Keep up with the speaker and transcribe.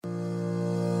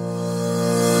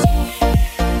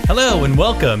Hello and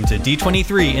welcome to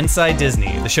D23 Inside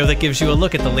Disney, the show that gives you a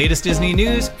look at the latest Disney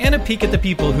news and a peek at the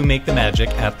people who make the magic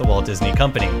at the Walt Disney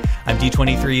Company. I'm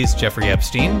D23's Jeffrey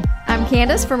Epstein. I'm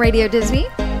Candace from Radio Disney.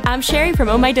 I'm Sherry from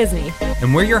Oh My Disney.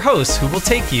 And we're your hosts who will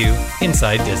take you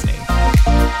inside Disney.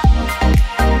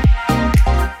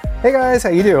 Hey guys, how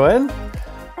you doing?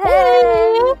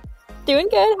 Hey! Doing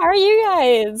good. How are you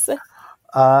guys?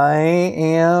 I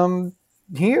am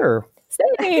here.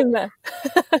 Same.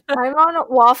 I'm on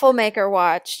waffle maker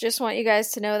watch. Just want you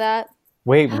guys to know that.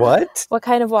 Wait, what? What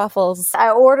kind of waffles?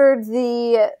 I ordered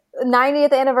the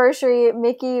 90th anniversary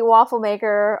Mickey waffle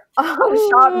maker on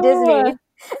Shop Disney.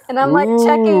 And I'm like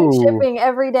checking shipping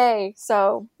every day.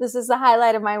 So this is the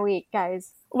highlight of my week,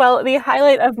 guys. Well, the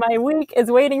highlight of my week is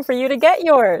waiting for you to get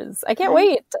yours. I can't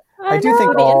wait. I do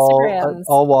think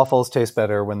all waffles taste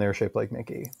better when they're shaped like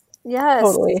Mickey. Yes.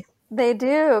 Totally. They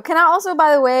do. Can I also,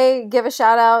 by the way, give a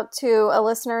shout out to a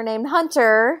listener named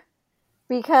Hunter,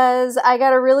 because I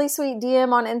got a really sweet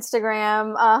DM on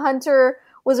Instagram. Hunter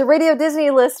was a Radio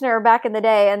Disney listener back in the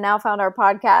day and now found our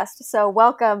podcast. So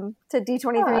welcome to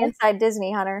D23 Inside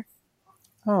Disney, Hunter.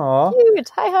 Aw. Cute.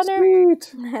 Hi, Hunter.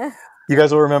 Sweet. You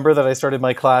guys will remember that I started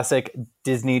my classic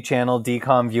Disney Channel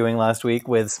DCOM viewing last week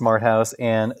with Smart House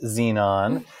and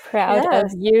Xenon. Proud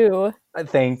of you.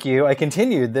 Thank you. I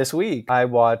continued this week. I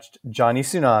watched Johnny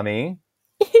Tsunami.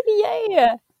 Yay.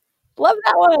 Love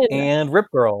that one. And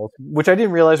Rip Girls, which I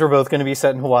didn't realize were both going to be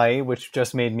set in Hawaii, which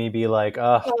just made me be like,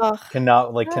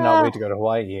 cannot wait to go to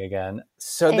Hawaii again.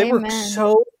 So They were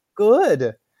so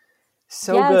good.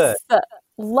 Good.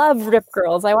 Love Rip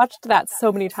Girls. I watched that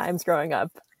so many times growing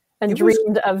up. And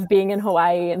dreamed of being in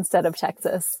Hawaii instead of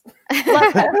Texas.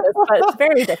 Love Texas, but it's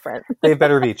very different. They have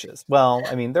better beaches. Well,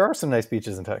 I mean, there are some nice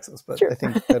beaches in Texas, but I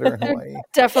think better in Hawaii.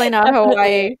 Definitely not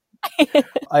Hawaii.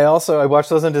 I watched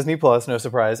those on Disney Plus, no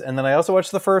surprise. And then I also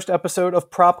watched the first episode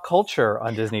of Prop Culture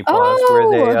on Disney Plus,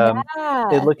 where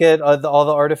they look at all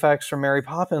the artifacts from Mary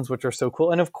Poppins, which are so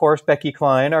cool. And of course, Becky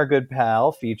Cline, our good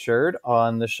pal, featured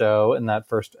on the show in that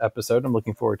first episode. I'm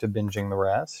looking forward to binging the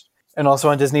rest. And also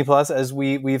on Disney Plus, as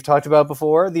we've talked about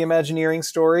before, the Imagineering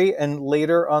story. And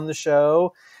later on the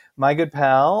show, my good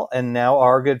pal, and now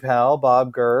our good pal,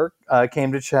 Bob Gurr,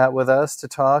 came to chat with us to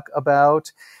talk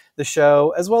about the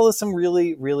show, as well as some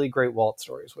really, really great Walt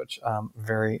stories, which I'm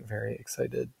very, very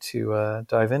excited to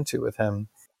dive into with him.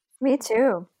 Me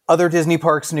too. Other Disney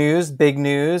Parks news, big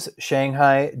news,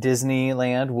 Shanghai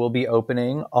Disneyland will be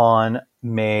opening on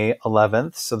May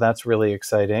 11th. So that's really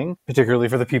exciting, particularly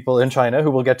for the people in China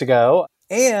who will get to go.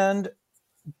 And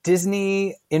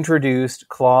Disney introduced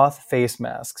cloth face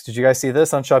masks. Did you guys see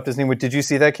this on Shop Disney? Did you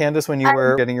see that, Candace, when you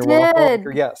were getting your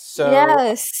waffle? Yes.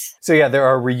 Yes. So yeah, there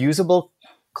are reusable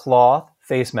cloth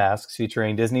face masks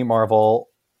featuring Disney, Marvel,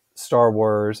 Star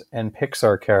Wars, and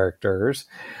Pixar characters.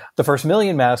 The first 1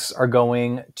 million masks are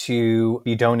going to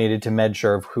be donated to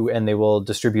MedSurv, and they will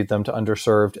distribute them to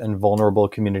underserved and vulnerable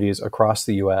communities across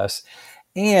the U.S.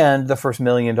 And the first $1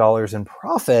 million in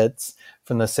profits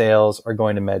from the sales are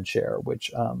going to MedShare,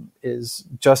 which is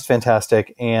just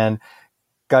fantastic. And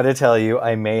got to tell you,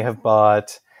 I may have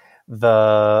bought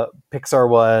the Pixar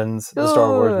ones, the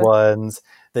Star Wars ones,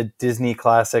 the Disney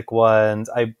classic ones.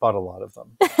 I bought a lot of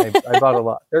them. I bought a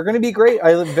lot. They're going to be great.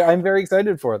 I'm very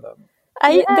excited for them.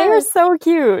 They are so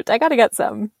cute. I got to get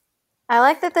some. I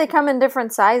like that they come in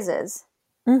different sizes.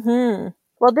 Mm-hmm.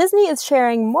 Well, Disney is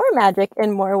sharing more magic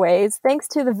in more ways thanks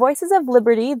to the Voices of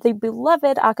Liberty, the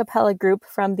beloved a cappella group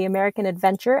from the American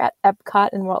Adventure at Epcot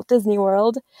and Walt Disney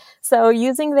World. So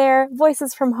using their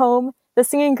voices from home, the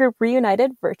singing group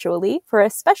reunited virtually for a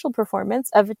special performance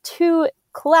of 2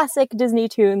 classic Disney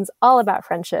tunes all about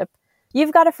friendship.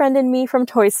 You've Got a Friend in Me from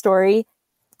Toy Story,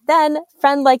 then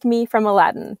Friend Like Me from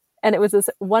Aladdin. And it was this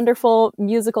wonderful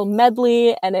musical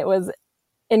medley, and it was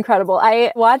incredible.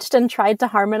 I watched and tried to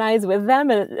harmonize with them,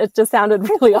 and it just sounded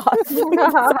really awesome.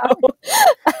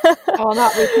 I'll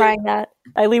not be trying that.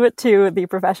 I leave it to the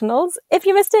professionals. If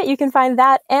you missed it, you can find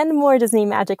that and more Disney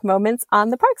magic moments on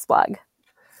the Parks blog.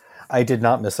 I did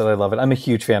not miss it. I love it. I'm a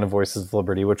huge fan of Voices of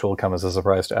Liberty, which will come as a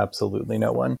surprise to absolutely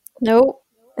no one. Nope.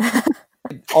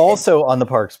 Also on the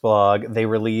Parks blog, they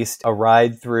released a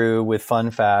ride through with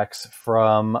fun facts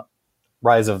from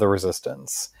Rise of the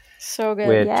Resistance. So good.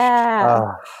 Which,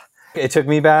 yeah. It took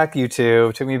me back, you two.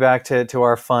 It took me back to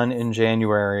our fun in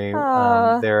January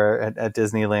there at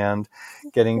Disneyland,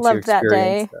 getting to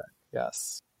experience that.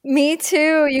 Yes. Me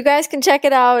too. You guys can check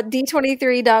it out,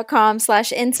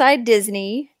 d23.com/inside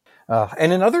Disney.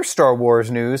 And in other Star Wars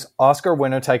news, Oscar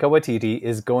winner Taika Waititi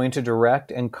is going to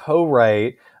direct and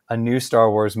co-write a new Star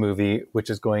Wars movie, which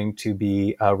is going to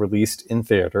be released in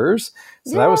theaters.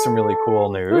 So that was some really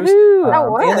cool news.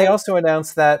 And they also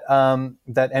announced that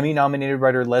that Emmy-nominated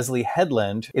writer Leslie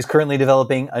Headland is currently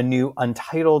developing a new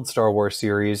untitled Star Wars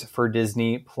series for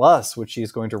Disney Plus, which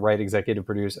she's going to write, executive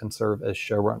produce, and serve as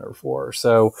showrunner for.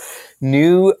 So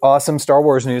new awesome Star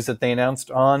Wars news that they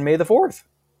announced on May the 4th.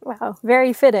 Wow,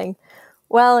 very fitting.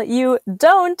 Well, you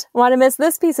don't want to miss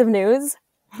this piece of news.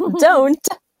 Don't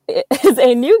is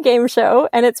a new game show,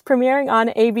 and it's premiering on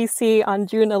ABC on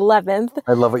June 11th.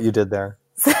 I love what you did there.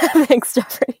 Thanks,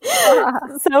 Jeffrey.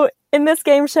 So in this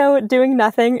game show, doing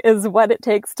nothing is what it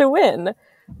takes to win.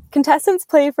 Contestants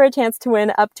play for a chance to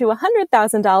win up to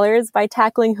 $100,000 by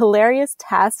tackling hilarious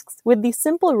tasks with the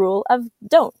simple rule of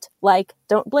don't, like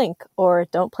don't blink or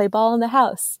don't play ball in the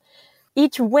house.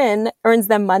 Each win earns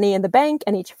them money in the bank,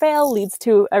 and each fail leads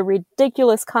to a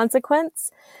ridiculous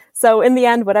consequence. So in the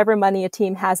end, whatever money a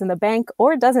team has in the bank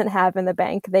or doesn't have in the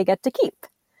bank, they get to keep.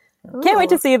 Ooh. Can't wait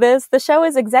to see this. The show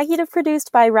is executive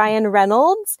produced by Ryan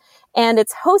Reynolds, and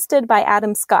it's hosted by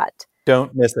Adam Scott.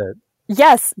 Don't miss it.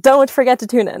 Yes, don't forget to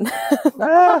tune in.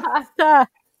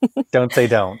 Don't say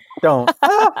don't. Don't.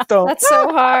 Don't. That's so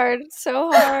hard.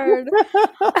 So hard.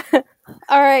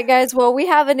 All right, guys. Well, we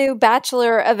have a new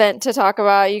Bachelor event to talk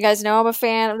about. You guys know I'm a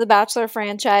fan of the Bachelor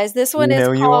franchise. This one is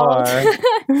called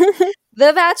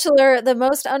The Bachelor, the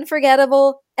most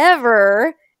unforgettable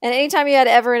ever. And anytime you had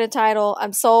ever in a title,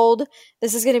 I'm sold.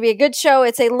 This is going to be a good show.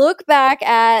 It's a look back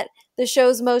at the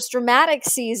show's most dramatic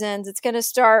seasons. It's going to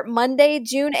start Monday,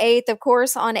 June 8th, of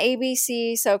course, on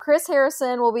ABC. So Chris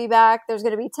Harrison will be back. There's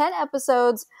going to be 10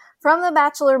 episodes from the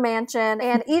Bachelor Mansion,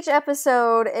 and each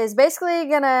episode is basically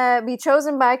going to be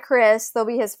chosen by Chris. They'll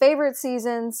be his favorite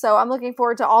seasons, so I'm looking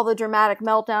forward to all the dramatic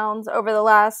meltdowns over the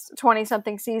last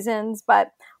 20-something seasons,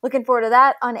 but looking forward to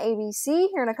that on ABC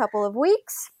here in a couple of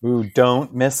weeks. Ooh,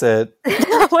 don't miss it.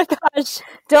 Oh my gosh.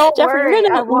 Don't Jeffrey, worry. you're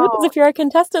going to lose if you're a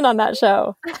contestant on that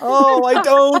show. Oh, I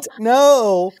don't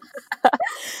know.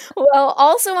 Well,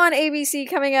 also on ABC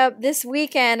coming up this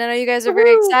weekend, I know you guys are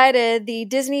very excited, the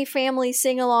Disney Family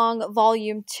Sing-Along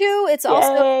Volume 2. It's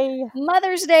also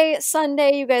Mother's Day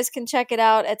Sunday. You guys can check it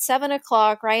out at 7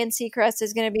 o'clock. Ryan Seacrest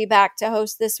is going to be back to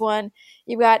host this one.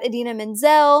 You've got Idina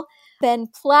Menzel, Ben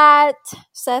Platt,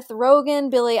 Seth Rogen,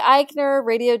 Billy Eichner,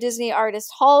 Radio Disney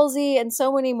artist Halsey, and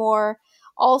so many more.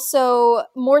 Also,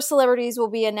 more celebrities will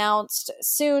be announced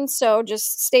soon, so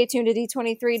just stay tuned to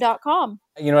D23.com.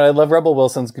 You know, I love Rebel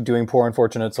Wilson's doing Poor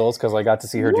Unfortunate Souls because I got to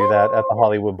see her do that at the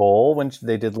Hollywood Bowl when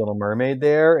they did Little Mermaid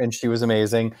there, and she was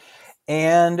amazing.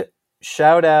 And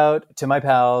shout out to my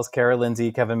pals, Cara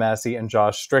Lindsay, Kevin Massey, and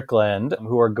Josh Strickland,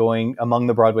 who are going among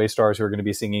the Broadway stars who are going to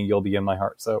be singing You'll Be in My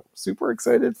Heart. So super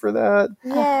excited for that.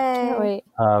 Yay. Can't wait.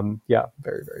 Yeah,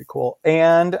 very, very cool.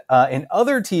 And in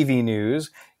other TV news,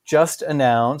 just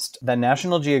announced that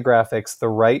National Geographic's The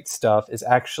Right Stuff is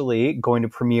actually going to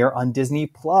premiere on Disney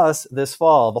Plus this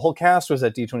fall. The whole cast was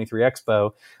at D23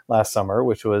 Expo last summer,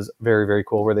 which was very, very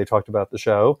cool, where they talked about the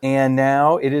show. And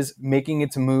now it is making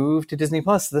its move to Disney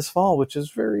Plus this fall, which is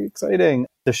very exciting.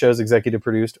 The show's executive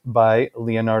produced by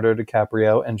Leonardo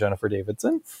DiCaprio and Jennifer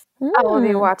Davidson. I will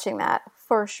be watching that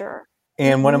for sure.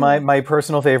 And one of my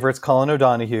personal favorites, Colin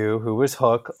O'Donoghue, who was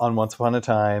Hook on Once Upon a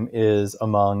Time, is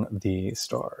among the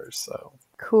stars. So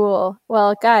cool.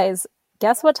 Well, guys,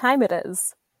 guess what time it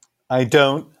is? I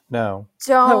don't know.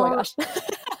 Oh my gosh.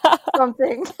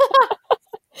 Something.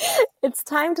 It's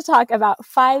time to talk about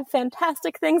 5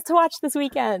 fantastic things to watch this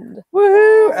weekend.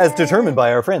 Woohoo! As determined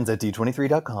by our friends at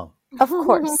D23.com. Of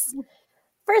course.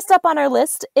 First up on our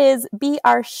list is Be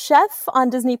Our Chef on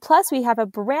Disney Plus. We have a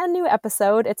brand new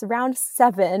episode. It's round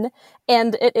 7,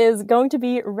 and it is going to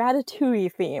be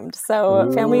Ratatouille themed. So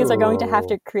families are going to have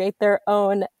to create their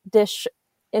own dish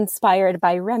inspired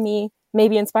by Remy,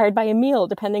 maybe inspired by Emile,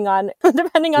 depending on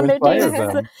their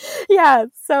tastes. Yeah,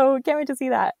 so can't wait to see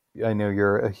that. I know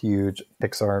you're a huge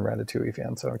Pixar and Ratatouille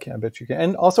fan, so I can't bet you can.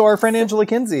 And also our friend Angela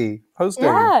Kinsey hosting.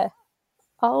 Yeah,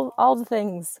 all the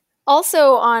things.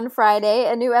 Also on Friday,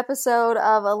 a new episode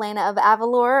of Elena of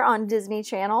Avalor on Disney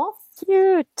Channel.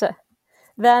 Cute.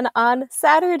 Then on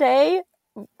Saturday,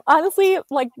 honestly,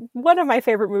 like one of my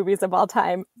favorite movies of all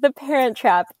time, The Parent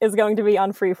Trap, is going to be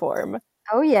on Freeform.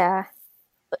 Oh, yeah.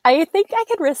 I think I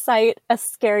could recite a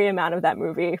scary amount of that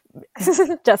movie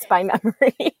just by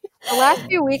memory. The last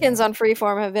few weekends on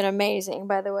Freeform have been amazing,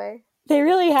 by the way. They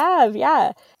really have,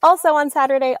 yeah. Also on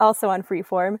Saturday, also on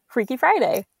Freeform, Freaky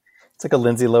Friday. It's like a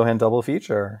Lindsay Lohan double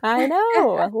feature. I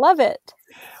know. Love it.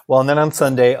 Well, and then on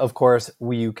Sunday, of course,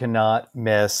 you cannot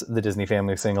miss the Disney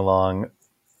Family Sing-Along.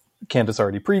 Candace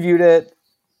already previewed it.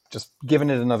 Just giving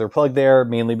it another plug there,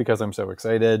 mainly because I'm so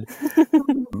excited.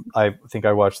 I think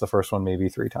I watched the first one maybe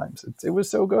 3 times. It was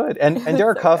so good. And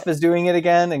Derek Huff is doing it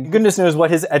again. And goodness knows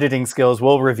what his editing skills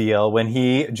will reveal when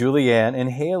he, Julianne,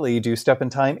 and Haley do Step in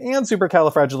Time and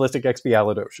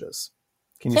Supercalifragilisticexpialidocious.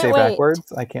 Can you Can't say it wait.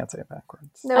 backwards? I can't say it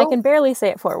backwards. Nope. I can barely say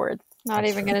it forward. Not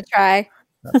That's even true. going to try.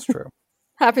 That's true.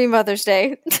 Happy Mother's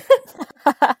Day.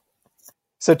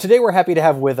 So today we're happy to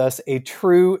have with us a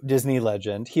true Disney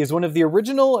legend. He is one of the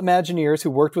original Imagineers who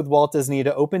worked with Walt Disney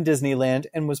to open Disneyland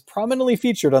and was prominently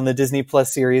featured on the Disney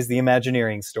Plus series The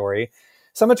Imagineering Story.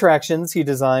 Some attractions he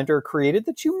designed or created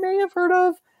that you may have heard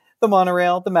of: the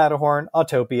monorail, the Matterhorn,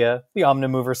 Autopia, the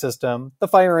Omnimover system, the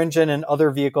fire engine, and other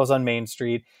vehicles on Main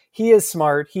Street. He is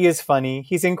smart, he is funny,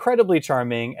 he's incredibly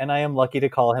charming, and I am lucky to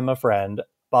call him a friend,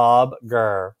 Bob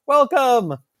Gurr.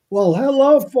 Welcome! Well,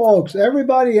 hello, folks.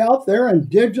 Everybody out there in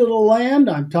digital land.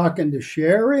 I'm talking to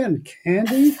Sherry and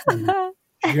Candy and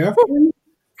Jeffrey.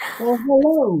 Well,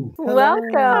 hello.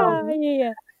 Welcome.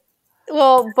 Yeah.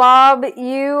 Well, Bob,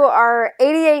 you are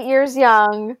 88 years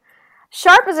young.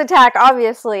 Sharp as a tack,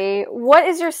 obviously. What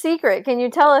is your secret? Can you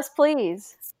tell us,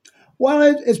 please? Well,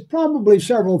 it's probably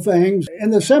several things.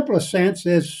 In the simplest sense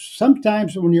is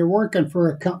sometimes when you're working for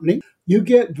a company, you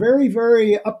get very,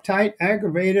 very uptight,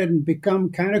 aggravated, and become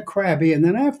kind of crabby. And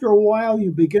then after a while,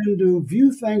 you begin to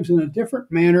view things in a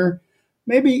different manner.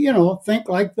 Maybe, think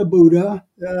like the Buddha.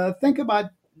 Think about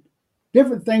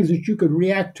different things that you could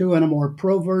react to in a more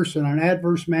proverse and an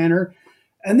adverse manner.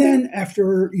 And then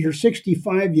after you're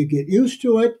 65, you get used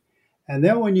to it. And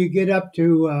then when you get up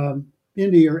to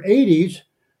into your 80s,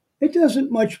 it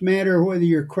doesn't much matter whether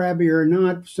you're crabby or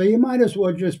not. So you might as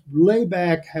well just lay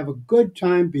back, have a good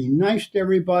time, be nice to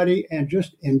everybody, and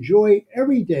just enjoy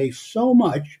every day so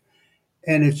much.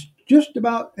 And it's just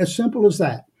about as simple as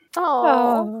that.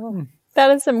 Oh, that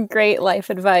is some great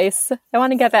life advice. I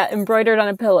want to get that embroidered on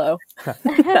a pillow.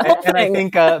 And I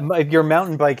think your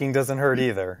mountain biking doesn't hurt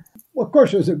either. Well, of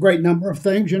course, there's a great number of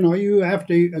things. You have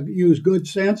to use good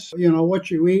sense, what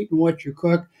you eat and what you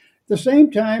cook. At the same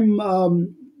time,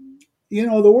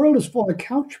 the world is full of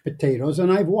couch potatoes,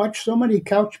 and I've watched so many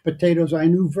couch potatoes I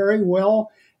knew very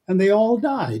well, and they all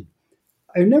died.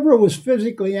 I never was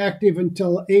physically active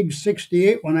until age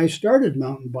 68 when I started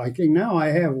mountain biking. Now I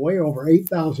have way over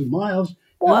 8,000 miles.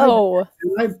 Whoa.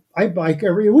 And I bike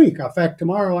every week. In fact,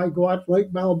 tomorrow I go out to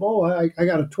Lake Balboa. I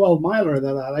got a 12-miler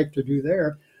that I like to do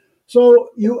there.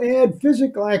 So you add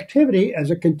physical activity as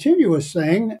a continuous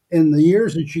thing in the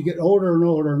years that you get older and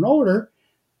older and older.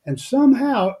 And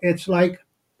somehow it's like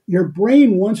your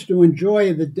brain wants to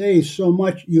enjoy the day so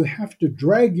much you have to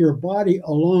drag your body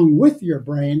along with your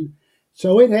brain.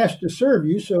 So it has to serve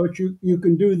you so that you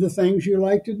can do the things you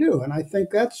like to do. And I think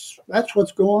that's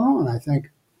what's going on, I think.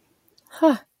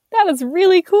 Huh. That is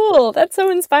really cool. That's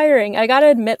so inspiring. I got to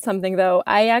admit something, though.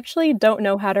 I actually don't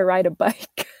know how to ride a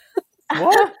bike.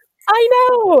 What? I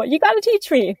know. You got to teach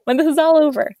me when this is all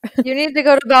over. You need to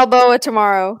go to Balboa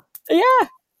tomorrow. Yeah.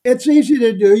 It's easy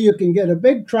to do. You can get a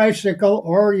big tricycle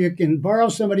or you can borrow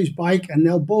somebody's bike and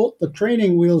they'll bolt the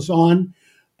training wheels on,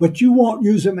 but you won't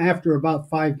use them after about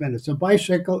 5 minutes. A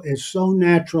bicycle is so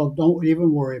natural. Don't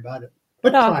even worry about it.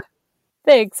 But try.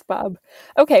 Thanks, Bob.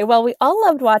 Okay, well, we all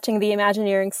loved watching the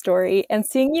Imagineering Story, and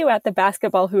seeing you at the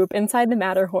basketball hoop inside the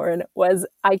Matterhorn was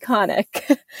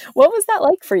iconic. What was that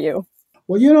like for you?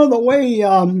 Well, the way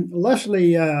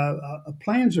Leslie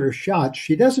plans her shots,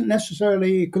 she doesn't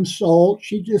necessarily consult.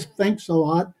 She just thinks a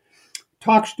lot,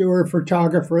 talks to her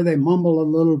photographer. They mumble a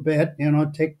little bit,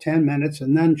 take 10 minutes.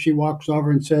 And then she walks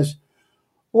over and says,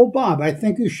 "Oh, Bob, I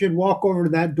think you should walk over to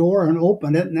that door and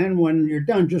open it. And then when you're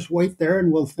done, just wait there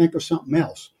and we'll think of something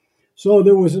else." So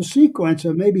there was a sequence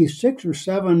of maybe 6 or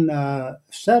 7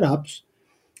 setups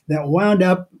that wound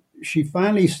up. She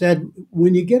finally said,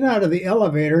 "When you get out of the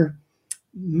elevator,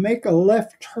 make a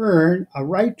left turn, a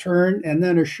right turn, and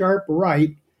then a sharp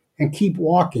right, and keep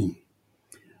walking."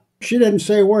 She didn't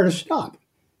say where to stop.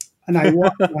 And I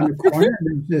walked on the corner,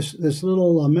 and there's this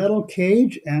little metal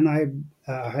cage, and I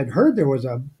had heard there was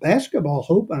a basketball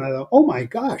hoop, and I thought, oh my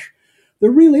gosh,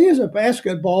 there really is a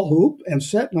basketball hoop, and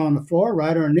sitting on the floor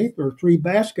right underneath were 3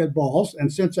 basketballs.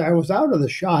 And since I was out of the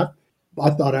shot,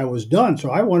 I thought I was done. So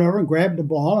I went over and grabbed the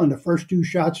ball, and the first 2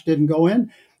 shots didn't go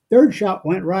in. Third shot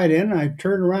went right in. I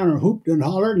turned around and hooped and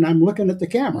hollered, and I'm looking at the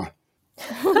camera.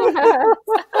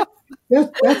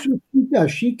 That's what she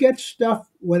does. She gets stuff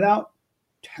without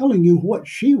telling you what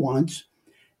she wants,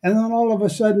 and then all of a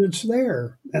sudden it's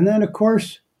there. And then, of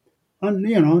course, on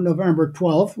November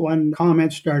 12th, when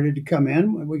comments started to come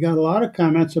in, we got a lot of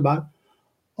comments about,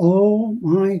 "Oh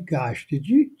my gosh, did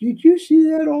you see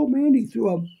that old man? He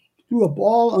threw a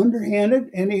ball underhanded,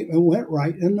 and it went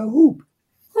right in the hoop."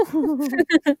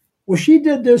 Well, she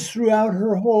did this throughout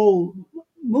her whole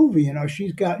movie.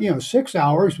 She's got, 6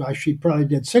 hours. Well, she probably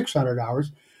did 600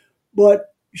 hours,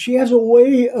 but she has a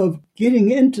way of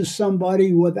getting into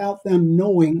somebody without them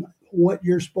knowing what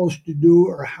you're supposed to do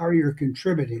or how you're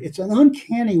contributing. It's an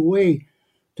uncanny way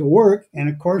to work. And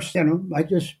of course, I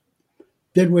just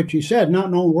did what she said,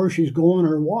 not knowing where she's going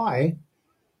or why.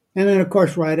 And then, of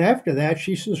course, right after that,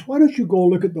 she says, "Why don't you go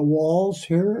look at the walls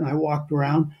here?" And I walked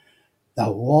around. The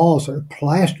walls are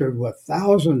plastered with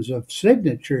thousands of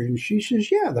signatures. And she says,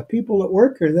 "Yeah, the people that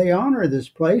work here, they honor this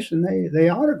place and they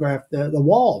autograph the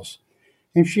walls."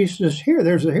 And she says,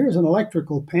 here's an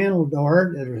electrical panel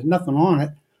door. There's nothing on it.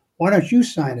 Why don't you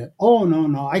sign it?" "Oh,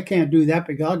 no, I can't do that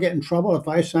because I'll get in trouble. If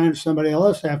I sign it, somebody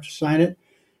else has to sign it."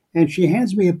 And she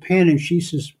hands me a pen and she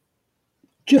says,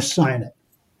 "Just sign it."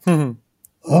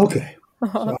 Okay.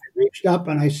 So I reached up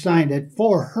and I signed it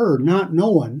for her, not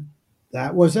knowing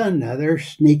that was another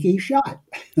sneaky shot.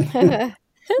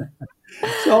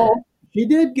 So she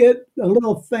did get a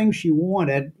little thing she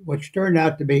wanted, which turned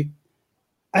out to be,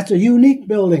 that's a unique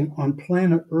building on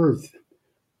planet Earth.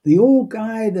 The old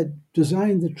guy that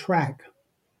designed the track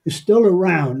is still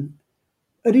around,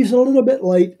 but he's a little bit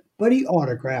late, but he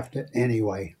autographed it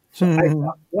anyway. So I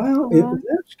thought, wow,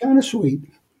 that's kind of sweet.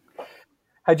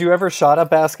 Had you ever shot a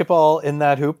basketball in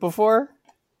that hoop before?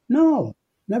 No,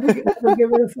 never give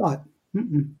it a thought.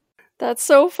 Mm-mm. That's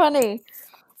so funny.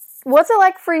 What's it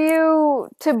like for you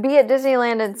to be at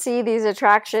Disneyland and see these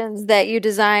attractions that you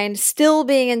designed still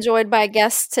being enjoyed by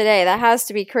guests today? That has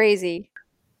to be crazy.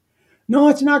 No,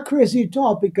 it's not crazy at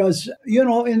all because, in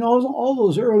all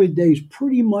those early days,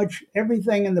 pretty much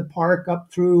everything in the park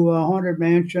up through Haunted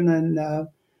Mansion and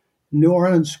New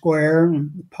Orleans Square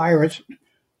and Pirates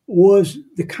was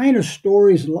the kind of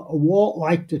stories Walt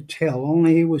liked to tell,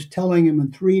 only he was telling them in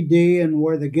 3D and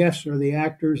where the guests are the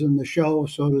actors in the show,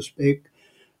 so to speak.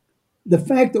 The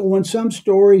fact that when some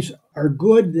stories are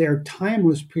good, they're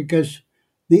timeless because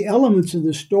the elements of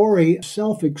the story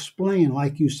self-explain.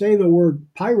 Like you say the word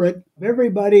pirate,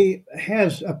 everybody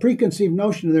has a preconceived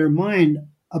notion in their mind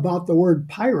about the word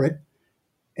pirate,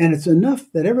 and it's enough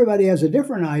that everybody has a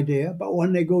different idea, but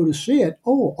when they go to see it,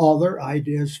 all their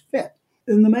ideas fit.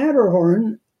 In the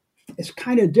Matterhorn, it's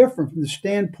kind of different from the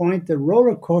standpoint that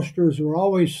roller coasters were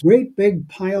always great big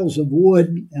piles of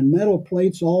wood and metal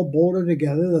plates all bolted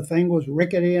together. The thing was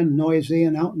rickety and noisy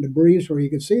and out in the breeze where you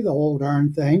could see the whole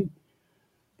darn thing.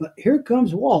 But here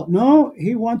comes Walt. No,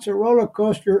 he wants a roller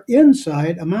coaster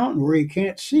inside a mountain where you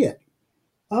can't see it.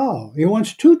 Oh, he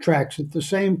wants two tracks at the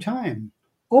same time.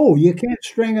 Oh, you can't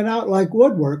string it out like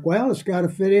woodwork. Well, it's got to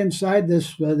fit inside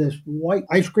this white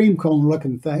ice cream cone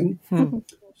looking thing.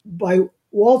 By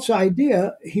Walt's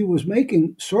idea, he was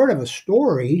making sort of a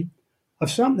story of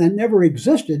something that never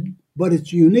existed, but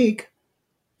it's unique.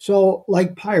 So,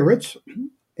 like Pirates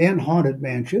and Haunted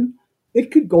Mansion,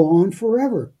 it could go on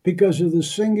forever because of the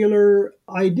singular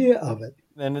idea of it.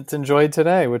 And it's enjoyed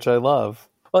today, which I love.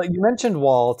 Well, you mentioned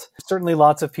Walt. Certainly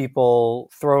lots of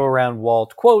people throw around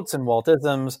Walt quotes and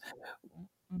Waltisms,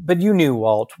 but you knew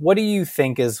Walt. What do you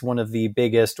think is one of the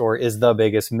biggest or is the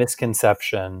biggest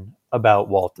misconception about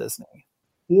Walt Disney?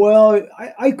 Well,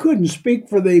 I couldn't speak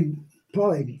for the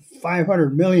probably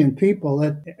 500 million people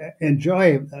that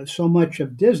enjoy so much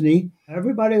of Disney.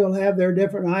 Everybody will have their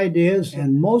different ideas,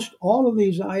 and most all of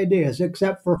these ideas,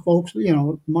 except for folks,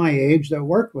 my age that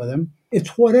worked with him,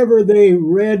 it's whatever they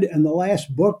read in the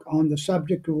last book on the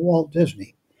subject of Walt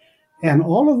Disney. And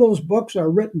all of those books are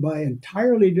written by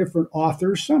entirely different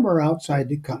authors. Some are outside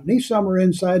the company, some are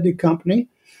inside the company.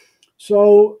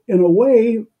 So, in a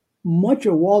way, much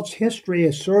of Walt's history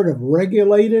is sort of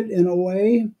regulated in a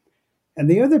way. And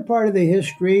the other part of the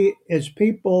history is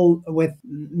people with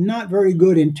not very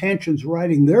good intentions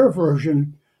writing their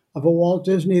version of a Walt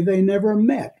Disney they never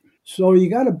met. So you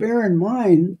got to bear in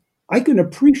mind, I can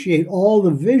appreciate all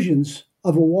the visions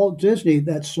of a Walt Disney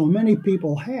that so many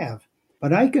people have.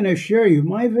 But I can assure you,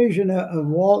 my vision of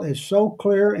Walt is so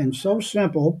clear and so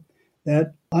simple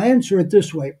that I answer it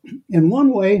this way. In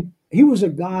one way, he was a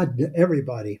god to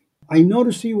everybody. I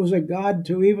noticed he was a god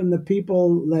to even the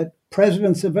people that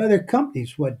presidents of other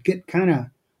companies would get kind of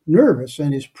nervous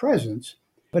in his presence.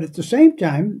 But at the same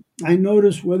time, I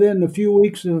noticed within a few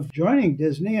weeks of joining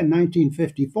Disney in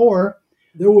 1954,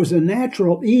 there was a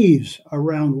natural ease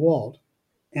around Walt.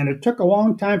 And it took a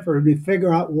long time for me to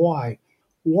figure out why.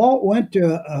 Walt went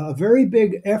to a very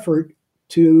big effort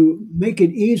to make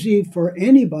it easy for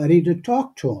anybody to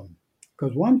talk to him.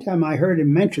 Because one time I heard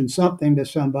him mention something to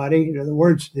somebody, the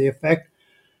words to the effect,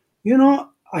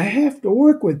 I have to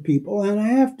work with people and I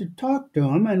have to talk to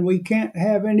them and we can't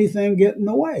have anything get in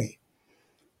the way.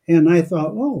 And I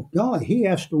thought, oh, golly, he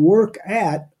has to work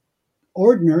at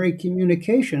ordinary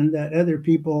communication that other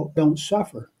people don't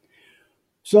suffer.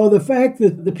 So the fact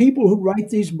that the people who write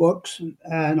these books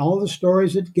and all the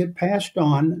stories that get passed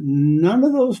on, none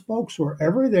of those folks were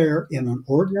ever there in an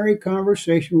ordinary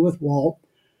conversation with Walt.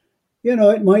 You know,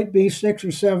 it might be 6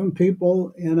 or 7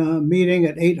 people in a meeting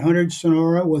at 800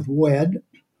 Sonora with Wed,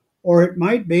 or it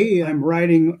might be I'm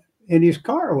riding in his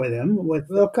car with him with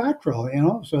Will Cottrell, you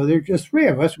know, so there's just 3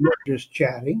 of us, we're just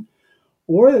chatting.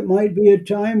 Or it might be a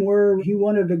time where he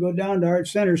wanted to go down to Art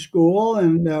Center School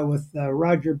and with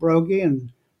Roger Brogy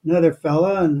and another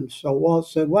fella. And so Walt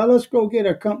said, well, let's go get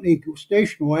a company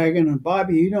station wagon. And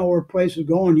Bobby, you know where place is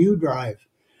going, you drive.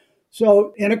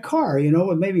 So in a car, you know,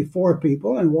 with maybe 4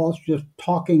 people, and Walt's just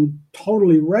talking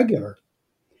totally regular.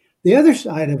 The other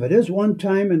side of it is one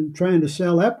time in trying to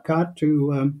sell Epcot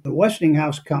to the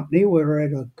Westinghouse Company, we were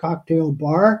at a cocktail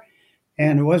bar,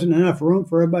 and there wasn't enough room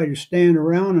for everybody to stand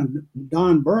around. And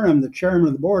Don Burnham, the chairman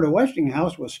of the board of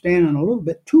Westinghouse, was standing a little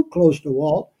bit too close to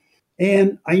Walt.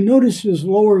 And I noticed his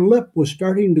lower lip was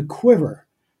starting to quiver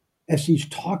as he's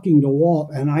talking to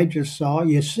Walt. And I just saw,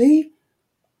 you see,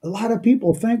 a lot of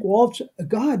people think Walt's a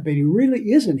god, but he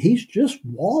really isn't. He's just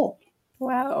Walt.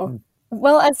 Wow.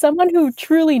 Well, as someone who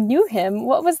truly knew him,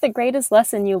 what was the greatest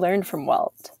lesson you learned from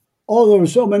Walt? Oh, there were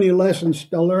so many lessons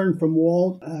to learn from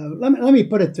Walt. Let me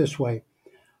put it this way.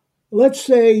 Let's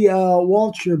say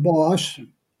Walt's your boss,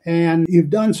 and you've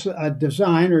done a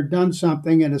design or done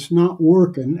something, and it's not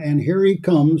working, and here he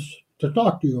comes to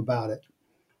talk to you about it.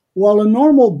 Well, a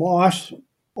normal boss,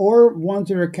 or ones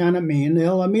that are kind of mean,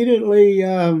 they'll immediately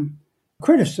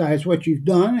criticize what you've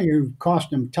done. You've cost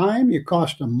them time, you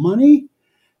cost them money,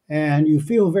 and you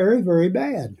feel very, very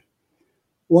bad.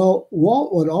 Well,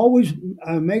 Walt would always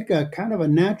make a kind of a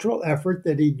natural effort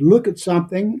that he'd look at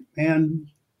something and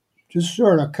just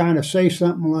sort of kind of say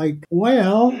something like,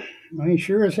 well, I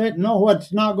sure as heck know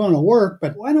what's not going to work,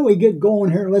 but why don't we get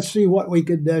going here? Let's see what we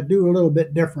could do a little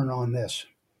bit different on this.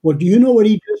 Well, do you know what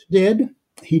he just did?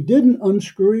 He didn't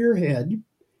unscrew your head.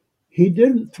 He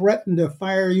didn't threaten to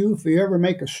fire you if you ever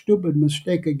make a stupid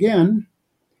mistake again.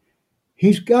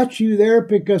 He's got you there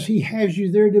because he has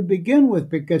you there to begin with,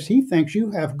 because he thinks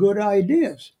you have good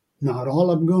ideas. Not all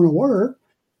of them going to work,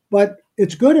 but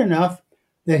it's good enough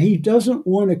that he doesn't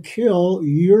want to kill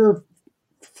your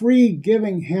free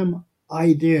giving him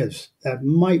ideas that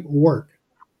might work.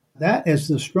 That is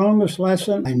the strongest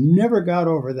lesson. I never got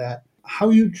over that. How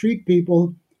you treat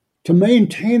people to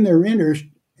maintain their interest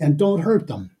and don't hurt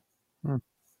them.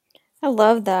 I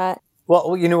love that.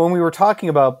 Well, you know, when we were talking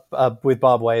about with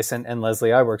Bob Weiss and Leslie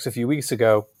Iwerks a few weeks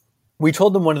ago, we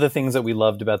told them one of the things that we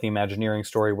loved about the Imagineering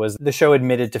story was the show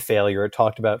admitted to failure. It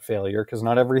talked about failure because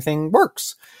not everything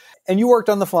works. And you worked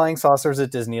on the flying saucers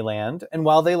at Disneyland. And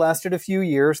while they lasted a few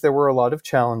years, there were a lot of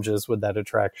challenges with that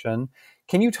attraction.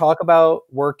 Can you talk about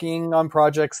working on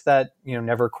projects that, you know,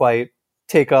 never quite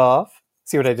take off?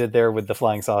 See what I did there with the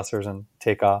flying saucers and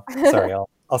take off? Sorry,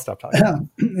 I'll stop talking.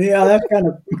 Yeah, that's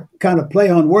kind of play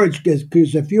on words,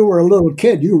 because if you were a little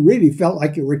kid, you really felt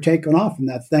like you were taking off in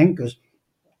that thing because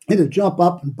it'd jump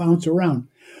up and bounce around.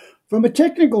 From a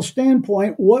technical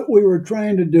standpoint, what we were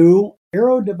trying to do,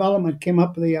 Aero Development came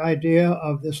up with the idea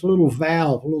of this little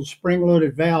valve, a little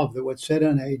spring-loaded valve that would sit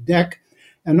on a deck,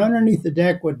 and underneath the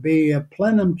deck would be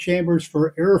plenum chambers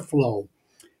for airflow.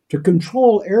 To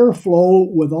control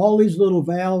airflow with all these little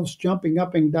valves jumping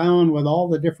up and down with all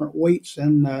the different weights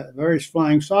and various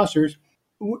flying saucers,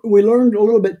 we learned a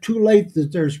little bit too late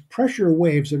that there's pressure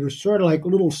waves that are sort of like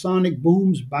little sonic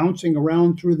booms bouncing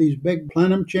around through these big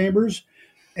plenum chambers.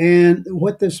 And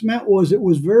what this meant was it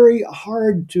was very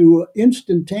hard to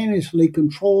instantaneously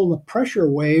control the pressure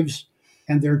waves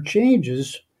and their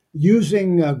changes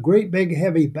using great big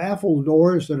heavy baffle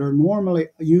doors that are normally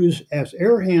used as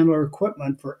air handler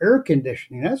equipment for air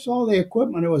conditioning. That's all the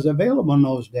equipment that was available in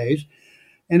those days.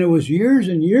 And it was years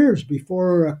and years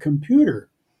before a computer.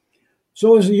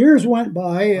 So as the years went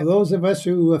by, those of us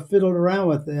who fiddled around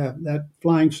with that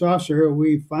flying saucer,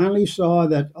 we finally saw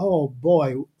that, oh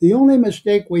boy, the only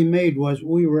mistake we made was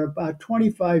we were about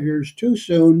 25 years too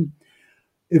soon.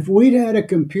 If we'd had a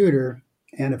computer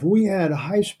and if we had a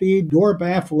high-speed door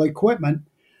baffle equipment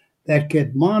that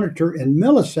could monitor in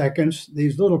milliseconds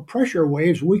these little pressure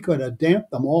waves, we could have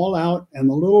damped them all out, and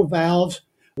the little valves,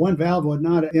 one valve would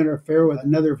not interfere with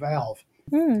another valve.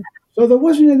 So there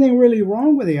wasn't anything really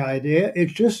wrong with the idea.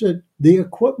 It's just that the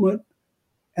equipment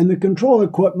and the control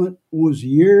equipment was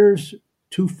years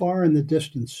too far in the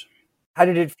distance. How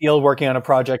did it feel working on a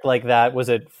project like that?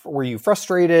 Were you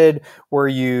frustrated? Were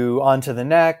you on to the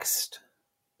next?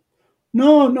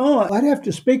 No, no, I'd have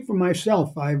to speak for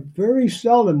myself. I very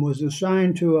seldom was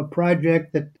assigned to a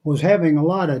project that was having a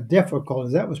lot of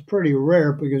difficulties. That was pretty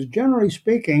rare because, generally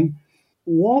speaking,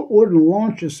 Walt wouldn't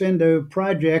launch us into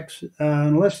projects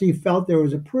unless he felt there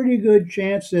was a pretty good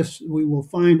chance this we will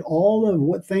find all of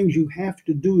what things you have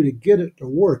to do to get it to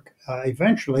work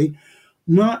eventually.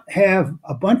 Not have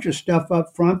a bunch of stuff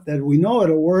up front that we know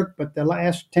it'll work, but the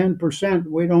last 10%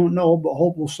 we don't know, but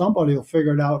hopefully somebody will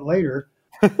figure it out later.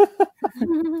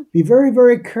 Be very,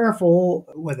 very careful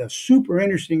with a super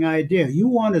interesting idea. You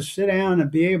want to sit down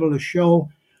and be able to show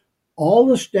all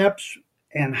the steps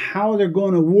and how they're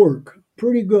going to work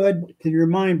pretty good in your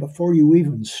mind before you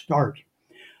even start.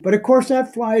 But of course,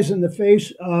 that flies in the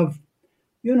face of,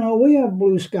 we have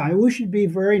blue sky. We should be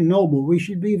very noble. We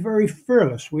should be very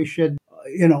fearless. We should,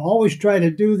 always try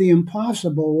to do the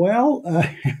impossible. Well,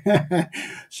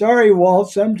 sorry,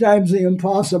 Walt, sometimes the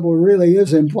impossible really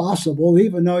is impossible,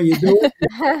 even though you do it.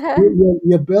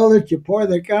 You build it, you pour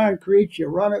the concrete, you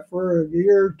run it for a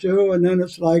year or two, and then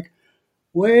it's like,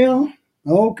 well,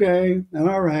 okay,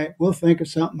 all right, we'll think of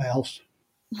something else.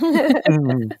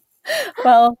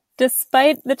 Well,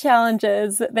 despite the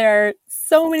challenges, there are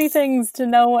so many things to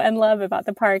know and love about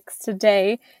the parks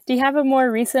today. Do you have a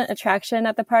more recent attraction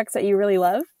at the parks that you really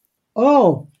love?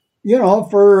 Oh,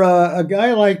 for a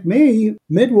guy like me,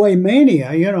 Midway Mania,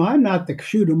 I'm not the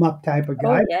shoot 'em up type of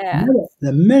guy. Oh, yeah.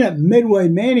 The minute Midway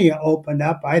Mania opened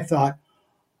up, I thought,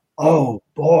 oh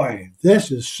boy,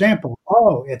 this is simple.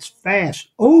 Oh, it's fast.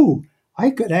 Oh,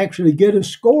 I could actually get a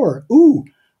score. Ooh,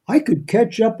 I could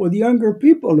catch up with younger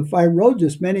people if I rode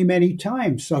this many, many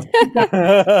times. So,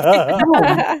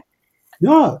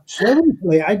 no,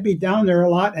 seriously, I'd be down there a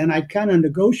lot, and I'd kind of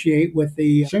negotiate with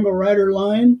the single rider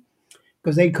line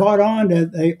because they caught on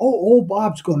to old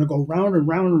Bob's going to go round and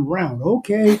round and round.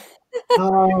 Okay,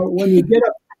 when you get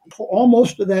up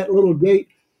almost to that little gate,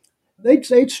 they'd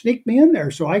sneak me in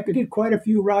there, so I could get quite a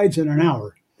few rides in an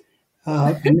hour.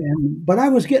 But I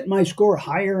was getting my score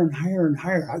higher and higher and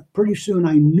higher. Pretty soon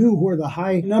I knew where the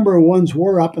high number ones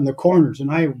were up in the corners, and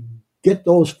I get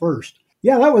those first.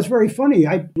 Yeah, that was very funny.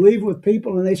 I leave with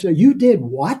people, and they say, "You did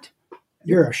what?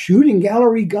 You're a shooting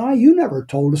gallery guy? You never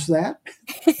told us that."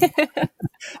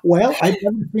 Well, I've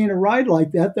never seen a ride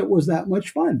like that was that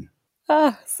much fun.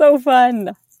 Oh, so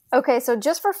fun. Okay, so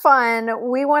just for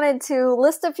fun, we wanted to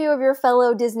list a few of your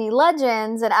fellow Disney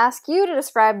legends and ask you to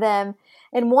describe them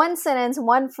in one sentence,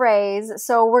 one phrase.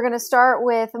 So we're going to start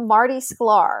with Marty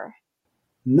Sklar.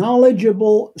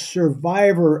 Knowledgeable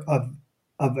survivor of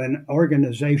an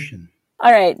organization.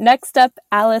 All right, next up,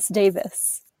 Alice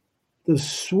Davis. The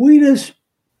sweetest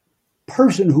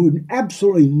person who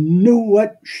absolutely knew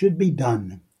what should be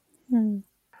done.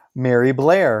 Mary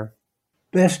Blair.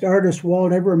 Best artist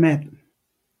Walt ever met.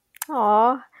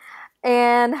 Aw.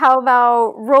 And how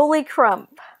about Rolly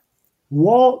Crump?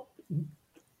 Walt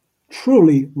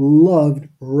truly loved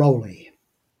Rolly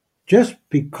just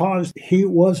because he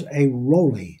was a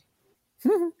Rolly.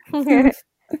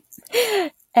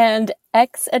 And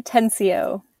X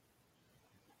Atencio.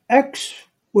 X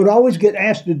would always get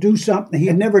asked to do something he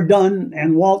had never done,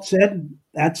 and Walt said,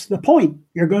 "That's the point.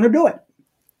 You're going to do it."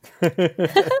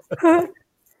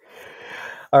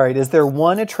 All right. Is there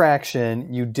one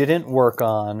attraction you didn't work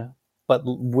on but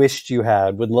wished you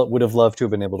had, would have loved to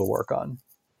have been able to work on?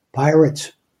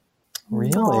 Pirates.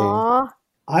 Really? Aww.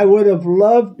 I would have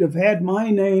loved to have had my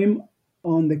name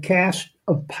on the cast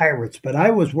of Pirates, but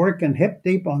I was working hip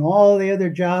deep on all the other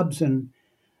jobs, and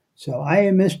so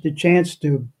I missed a chance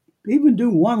to even do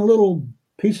one little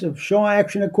piece of show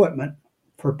action equipment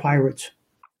for Pirates.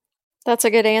 That's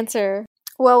a good answer.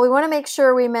 Well, we want to make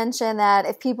sure we mention that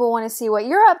if people want to see what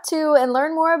you're up to and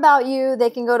learn more about you, they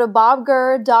can go to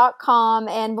bobgurr.com.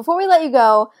 And before we let you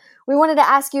go, we wanted to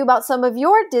ask you about some of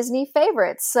your Disney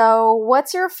favorites. So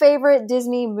what's your favorite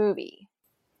Disney movie?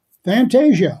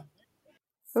 Fantasia.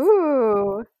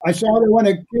 Ooh. I saw it when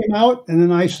it came out, and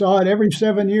then I saw it every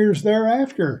 7 years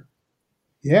thereafter.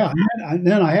 Yeah, and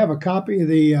then I have a copy of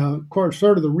the, of course,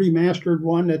 sort of the remastered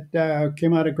one that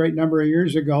came out a great number of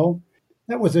years ago.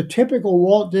 That was a typical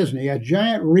Walt Disney, a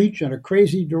giant reach and a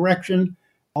crazy direction,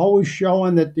 always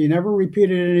showing that he never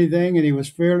repeated anything and he was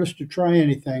fearless to try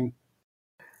anything.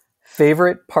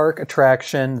 Favorite park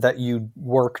attraction that you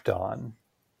worked on?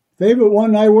 Favorite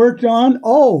one I worked on?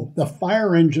 Oh, the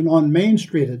fire engine on Main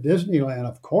Street at Disneyland,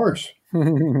 of course.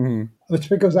 It's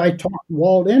because I talked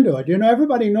Walt into it.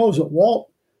 Everybody knows that Walt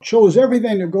shows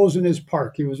everything that goes in his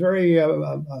park. He was very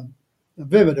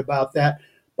vivid about that.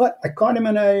 But I caught him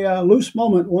in a loose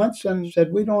moment once and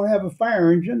said, "We don't have a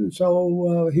fire engine."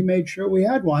 So he made sure we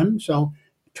had one. So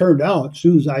turned out, as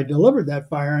soon as I delivered that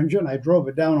fire engine, I drove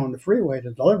it down on the freeway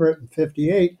to deliver it in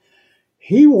 58.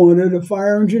 He wanted a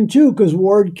fire engine too, because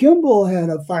Ward Kimball had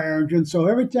a fire engine. So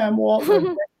every time Walt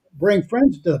would bring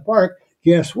friends to the park,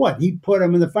 guess what? He'd put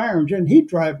them in the fire engine. He'd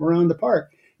drive around the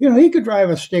park. He could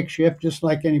drive a stick shift just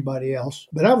like anybody else.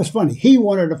 But that was funny. He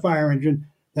wanted a fire engine.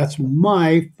 That's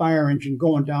my fire engine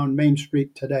going down Main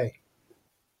Street today.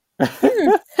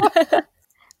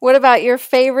 What about your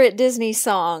favorite Disney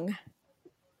song?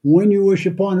 When You Wish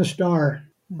Upon a Star.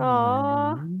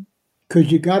 Aww.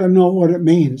 Because you got to know what it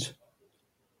means.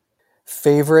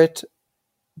 Favorite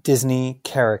Disney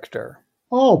character?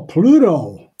 Oh,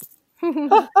 Pluto.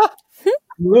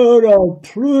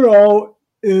 Pluto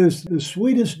is the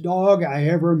sweetest dog I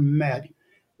ever met.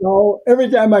 So every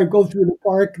time I go through the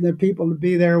park, the people would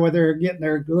be there, where they're getting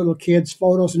their little kids'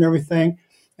 photos and everything.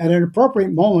 At an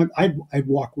appropriate moment, I'd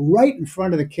walk right in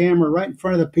front of the camera, right in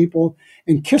front of the people,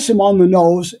 and kiss him on the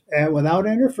nose without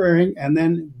interfering. And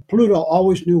then Pluto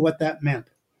always knew what that meant.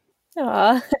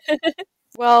 Aw.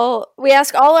 Well, we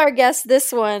ask all our guests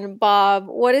this one, Bob.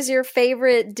 What is your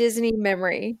favorite Disney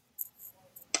memory?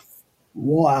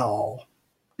 Wow.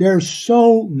 There's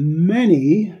so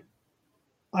many.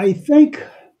 I think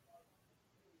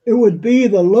it would be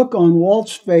the look on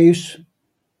Walt's face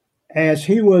as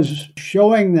he was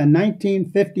showing the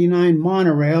 1959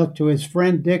 monorail to his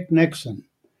friend Dick Nixon.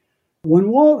 When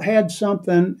Walt had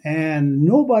something and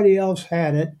nobody else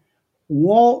had it,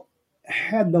 Walt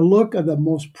had the look of the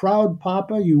most proud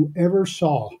papa you ever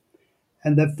saw.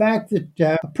 And the fact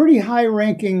that a pretty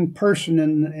high-ranking person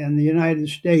in the United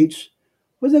States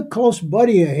was a close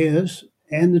buddy of his,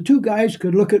 and the two guys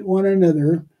could look at one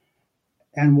another,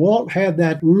 and Walt had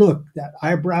that look, that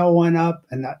eyebrow went up,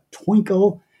 and that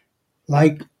twinkle,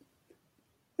 like,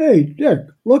 hey, Dick,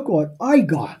 look what I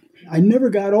got. I never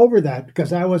got over that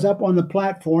because I was up on the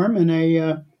platform in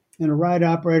a ride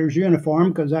operator's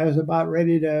uniform because I was about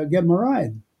ready to give him a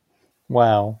ride.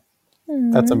 Wow.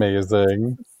 That's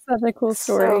amazing. Such a cool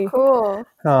story. So cool.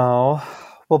 Oh,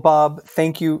 well, Bob,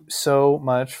 thank you so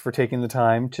much for taking the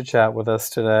time to chat with us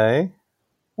today.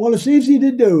 Well, it's easy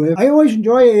to do. I always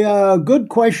enjoy good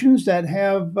questions that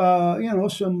have,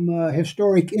 some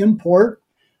historic import.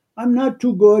 I'm not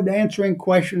too good answering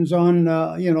questions on,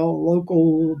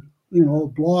 local,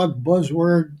 blog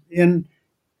buzzword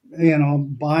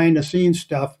behind the scenes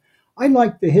stuff. I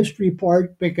like the history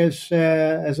part because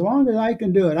as long as I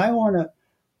can do it, I want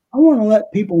to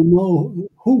let people know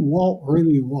who Walt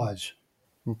really was.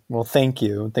 Well, thank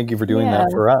you. Thank you for doing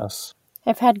that for us.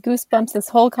 I've had goosebumps this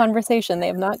whole conversation. They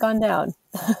have not gone down.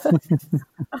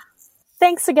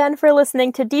 Thanks again for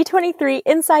listening to D23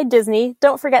 Inside Disney.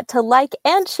 Don't forget to like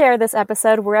and share this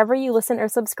episode wherever you listen or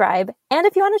subscribe. And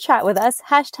if you want to chat with us,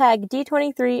 hashtag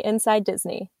D23 Inside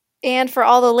Disney. And for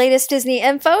all the latest Disney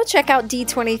info, check out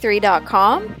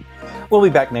d23.com. We'll be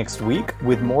back next week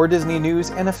with more Disney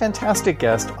news and a fantastic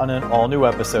guest on an all-new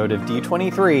episode of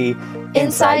D23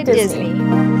 Inside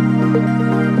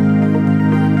Disney.